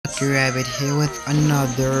Lucky Rabbit here with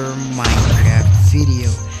another Minecraft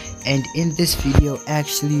video. And in this video,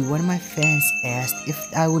 actually, one of my fans asked if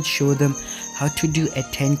I would show them how to do a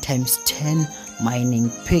 10x10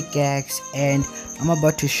 mining pickaxe, and I'm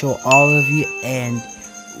about to show all of you. And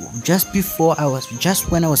just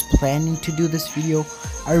when I was planning to do this video,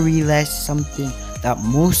 I realized something, that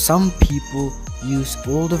some people use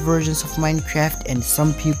older versions of Minecraft and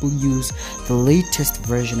some people use the latest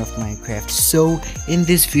version of Minecraft. So in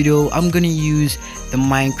this video, I'm gonna use the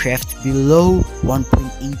Minecraft below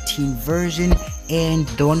 1.18 version and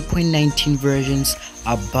the 1.19 versions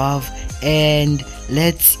above, and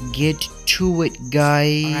let's get to it,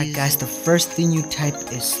 guys. Alright guys, the first thing you type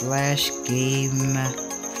is /game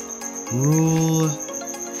rule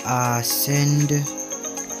send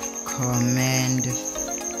command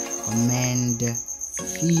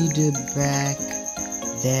feedback,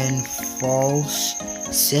 then false,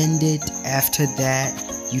 send it. After that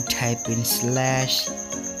you type in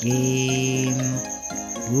 /game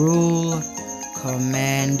rule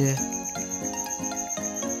command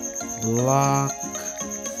block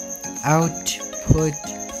output,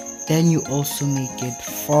 then you also make it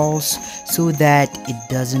false so that it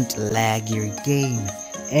doesn't lag your game.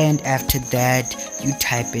 And after that you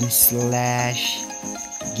type in /give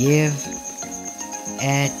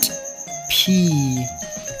at p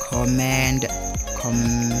command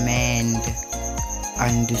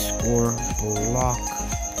underscore block,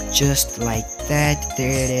 just like that. There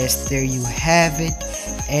it is, there you have it.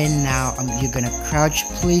 And now you're gonna crouch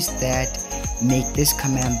place that, make this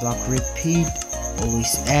command block repeat,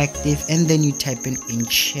 always active, and then you type in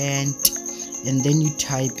enchant, and then you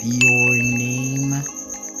type your name,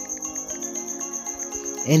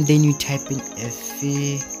 and then you type in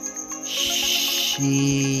efficiency.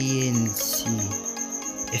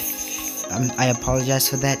 I apologize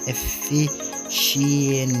for that.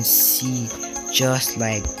 Efficiency, just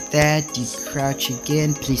like that. You crouch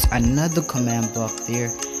again, place another command block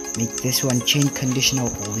there, make this one chain conditional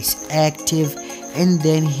always active, and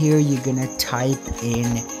then here you're gonna type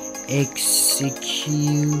in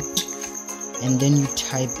execute, and then you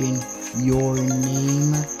type in your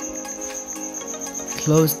name,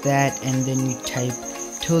 close that, and then you type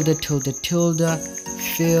tilde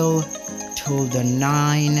fill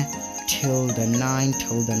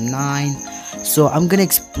 -9. So I'm gonna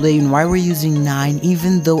explain why we're using 9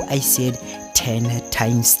 even though I said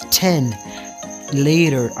 10x10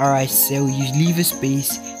 later. Alright, so you leave a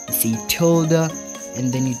space, you say tilde,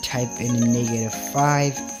 and then you type in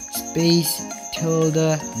 -5 space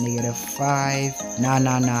tilde -5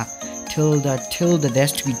 tilde, there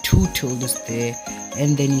has to be 2 tildes there,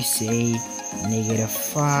 and then you say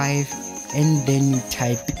 -5, and then you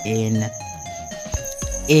type in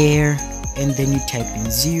air, and then you type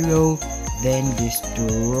in 0, then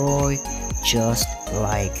destroy, just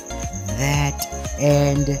like that,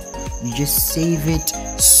 and you just save it.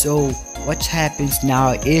 So what happens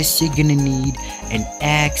now is you're gonna need an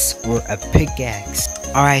axe or a pickaxe.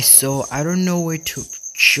 Alright, so I don't know where to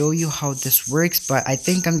show you how this works, but I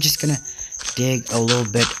think I'm just gonna dig a little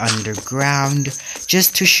bit underground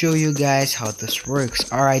just to show you guys how this works.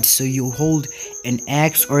 Alright, so you hold an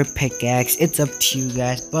axe or a pickaxe, it's up to you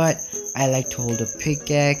guys, but I like to hold a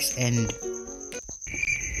pickaxe. And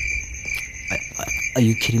are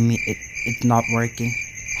you kidding me? It's not working.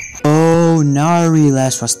 Oh, now I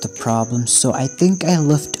realize what's the problem. So I think I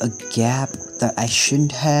left a gap that I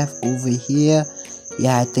shouldn't have over here.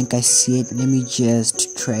 Yeah, I think I see it. Let me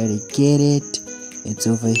just try to get it. It's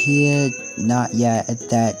over here. Not, yeah, at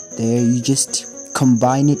that there. You just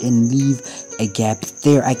combine it and leave a gap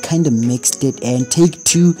there. I kind of mixed it. And take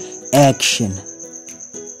 2 action.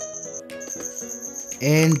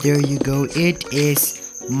 And there you go. It is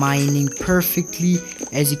mining perfectly.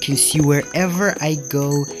 As you can see, wherever I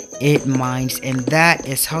go it mines, and that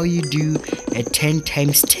is how you do a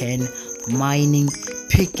 10x10 mining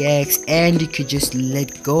pickaxe. And you could just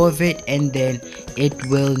let go of it and then it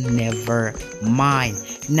will never mine.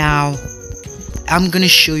 Now I'm gonna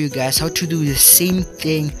show you guys how to do the same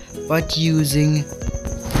thing but using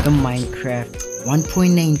the Minecraft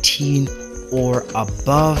 1.19 or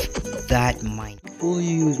above that mine. We'll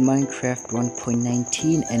use Minecraft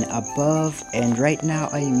 1.19 and above, and right now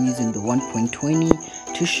I am using the 1.20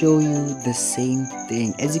 to show you the same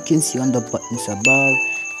thing. As you can see on the buttons above,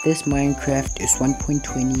 this Minecraft is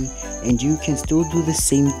 1.20 and you can still do the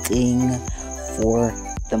same thing for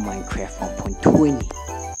the Minecraft 1.20.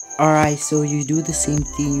 Alright, so you do the same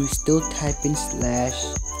thing, you still type in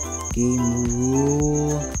 /game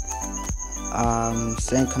rule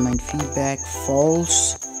send command feedback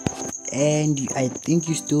false, and I think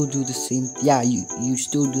you still do the same. Yeah, you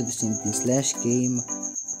still do the same thing. Slash game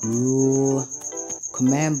rule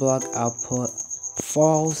command block output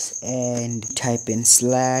false, and type in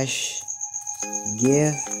slash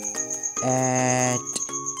give at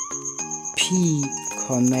p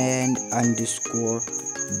command underscore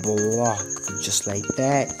block, just like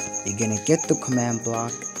that. You're gonna get the command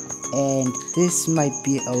block, and this might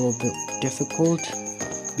be a little bit difficult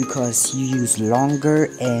because you use longer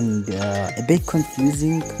and a bit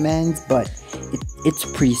confusing commands, but it's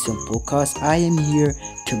pretty simple because I am here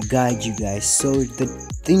to guide you guys. So the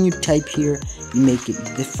thing you type here, you make it,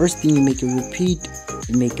 the first thing you make it repeat,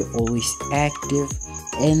 you make it always active,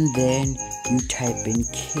 and then you type in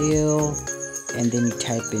kill, and then you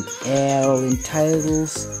type in L in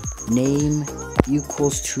titles, name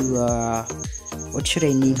equals to what should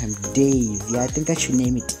I name him? Dave. Yeah, I think I should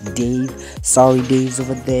name it Dave. Sorry, Dave's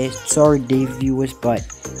over there. Sorry, Dave viewers, but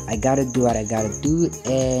I gotta do what I gotta do.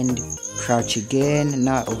 And crouch again,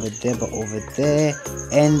 not over there, but over there.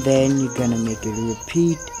 And then you're gonna make it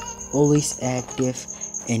repeat, always active,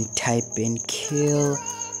 and type in kill,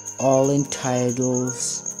 all in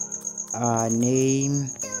titles, name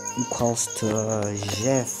equals to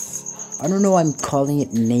Jeff. I don't know why I'm calling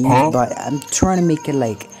it name, but I'm trying to make it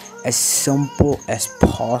like as simple as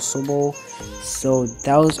possible. So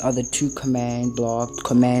those are the two commands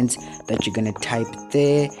that you're gonna type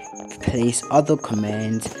there. Place other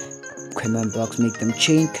command blocks, make them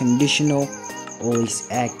chain conditional, always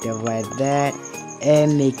active like that,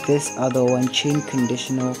 and make this other one chain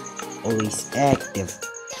conditional, always active.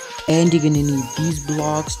 And you're gonna need these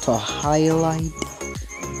blocks to highlight.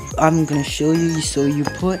 I'm gonna show you. So you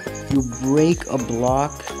break a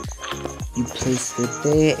block, you place it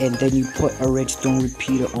there, and then you put a redstone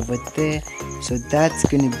repeater over there. So that's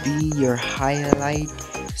gonna be your highlight.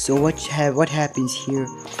 So what happens here,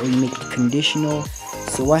 or you make it conditional.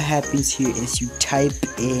 So what happens here is you type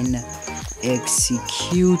in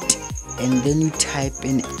execute, and then you type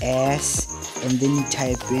in S, and then you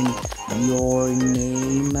type in your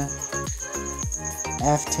name.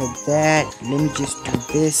 After that, let me just do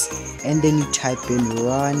this, and then you type in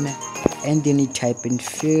run, and then you type in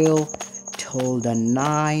fill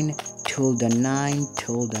 ~9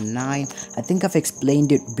 ~9. I think I've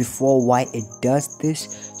explained it before why it does this.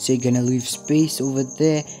 So you're gonna leave space over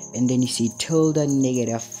there, and then you see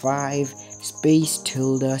 -5 space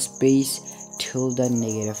space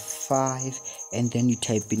 -5, and then you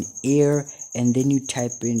type in air, and then you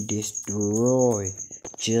type in destroy,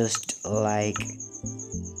 just like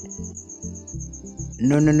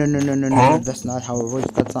no, that's not how it works.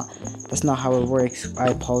 That's not how it works. I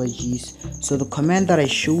apologies. So the command that I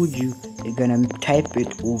showed you, you're gonna type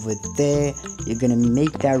it over there, you're gonna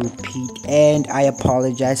make that repeat, and I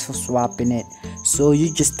apologize for swapping it. So you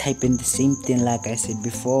just type in the same thing like I said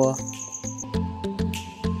before.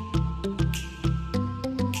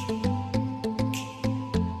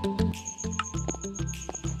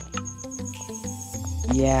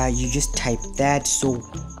 Yeah, you just type that. So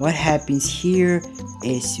what happens here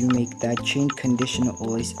is you make that chain conditional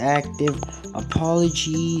always active.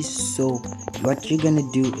 Apologies. So what you're gonna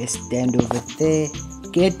do is stand over there,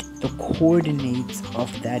 get the coordinates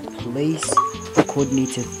of that place. The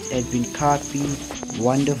coordinates have been copied.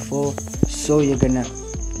 Wonderful. So you're gonna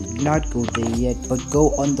not go there yet, but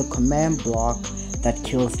go on the command block that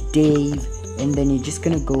kills Dave, and then you're just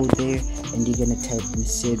gonna go there, and you're gonna type in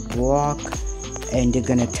said block, and you're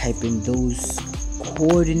gonna type in those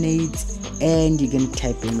coordinates, and you're gonna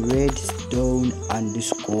type in redstone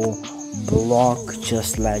underscore block,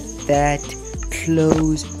 just like that.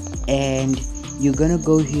 Close, and you're gonna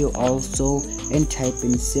go here also and type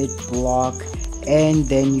in set block, and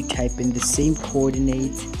then you type in the same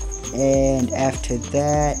coordinates, and after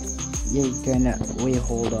that you're gonna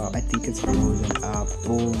hold up, I think it's frozen up,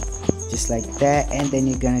 boom, just like that, and then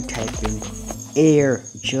you're gonna type in air,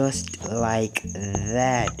 just like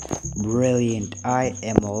that. Brilliant. I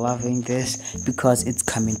am loving this because it's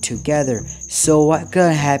coming together. So what's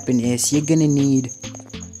gonna happen is you're gonna need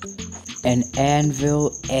an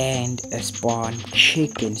anvil and a spawn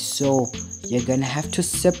chicken. So you're gonna have to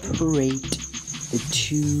separate the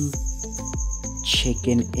two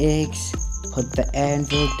chicken eggs, put the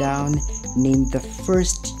anvil down, name the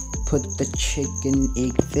first, put the chicken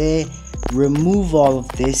egg there, remove all of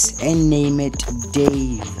this and name it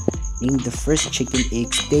Dave. Name the first chicken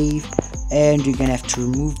egg Dave, and you're gonna have to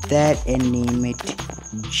remove that and name it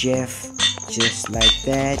Jeff, just like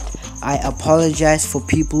that. I apologize for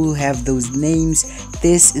people who have those names.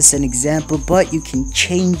 This is an example, but you can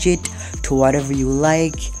change it to whatever you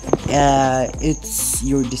like. It's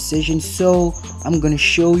your decision. So I'm gonna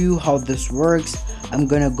show you how this works. I'm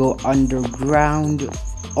gonna go underground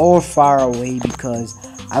or far away because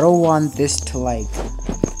I don't want this to like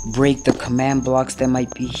break the command blocks. There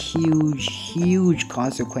might be huge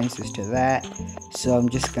consequences to that. So I'm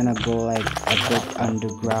just gonna go like a bit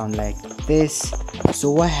underground like this. So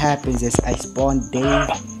what happens is I spawn Dave.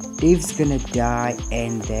 Dave's gonna die,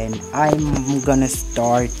 and then I'm gonna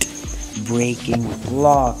start breaking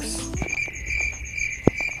blocks.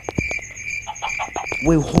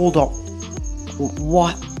 Wait, hold up.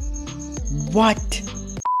 What?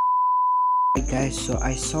 Hey guys, so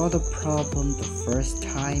I saw the problem the first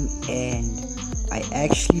time and I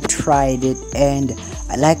actually tried it, and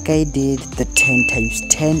like I did the 10 times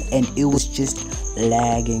 10 and it was just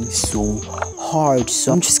lagging so hard.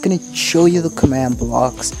 So I'm just gonna show you the command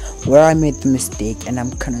blocks where I made the mistake, and I'm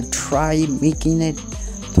gonna try making it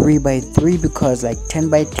 3 by 3 because like 10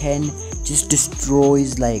 by 10 just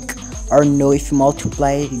destroys, like, I don't know, if you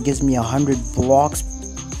multiply it, it gives me 100 blocks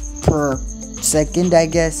per second, I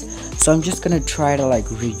guess. So I'm just gonna try to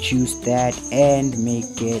like reduce that and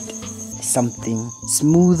make it something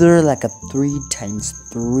smoother, like a 3 times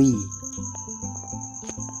 3.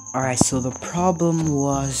 Alright, so the problem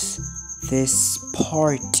was this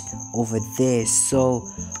part over there. So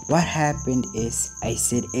what happened is I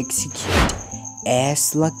said execute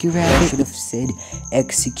as Lucky Rabbit. I should have said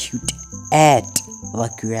execute at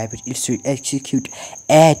Lucky Rabbit. It should execute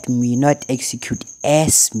at me, not execute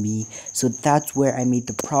as me. So that's where I made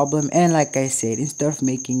the problem. And like I said, instead of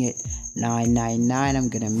making it 999, I'm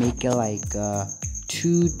gonna make it like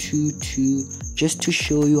 222 just to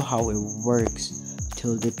show you how it works.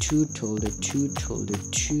 Tilde 2, tilde 2, tilde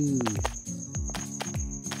 2,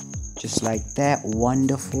 just like that.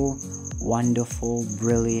 Wonderful,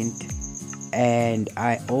 brilliant. And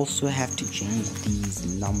I also have to change these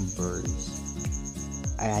numbers.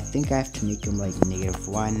 I think I have to make them like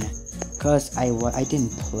 -1 because I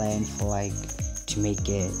didn't plan for like to make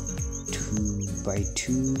it 2 by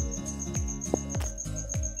 2.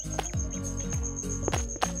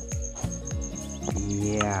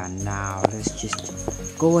 Yeah, now let's just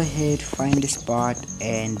go ahead, find a spot,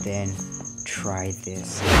 and then try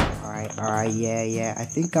this. Alright, yeah, I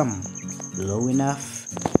think I'm low enough.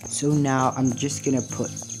 So now I'm just gonna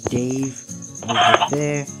put Dave over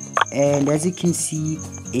there, and as you can see,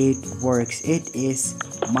 it works. It is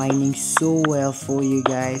mining so well for you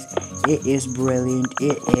guys. It is brilliant.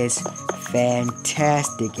 It is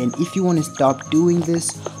fantastic. And if you want to stop doing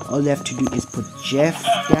this, all you have to do is put Jeff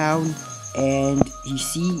down, and you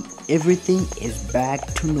see everything is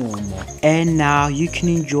back to normal. And now you can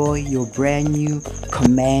enjoy your brand new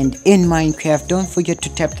command in Minecraft. Don't forget to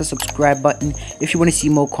tap the subscribe button if you want to see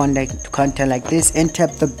more content like this, and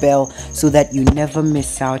tap the bell so that you never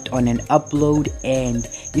miss out on an upload. And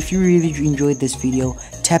if you really enjoyed this video,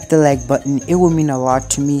 tap the like button. It will mean a lot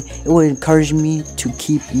to me. It will encourage me to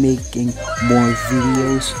keep making more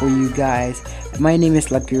videos for you guys. My name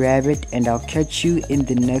is Lucky Rabbit, and I'll catch you in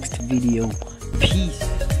the next video. Peace.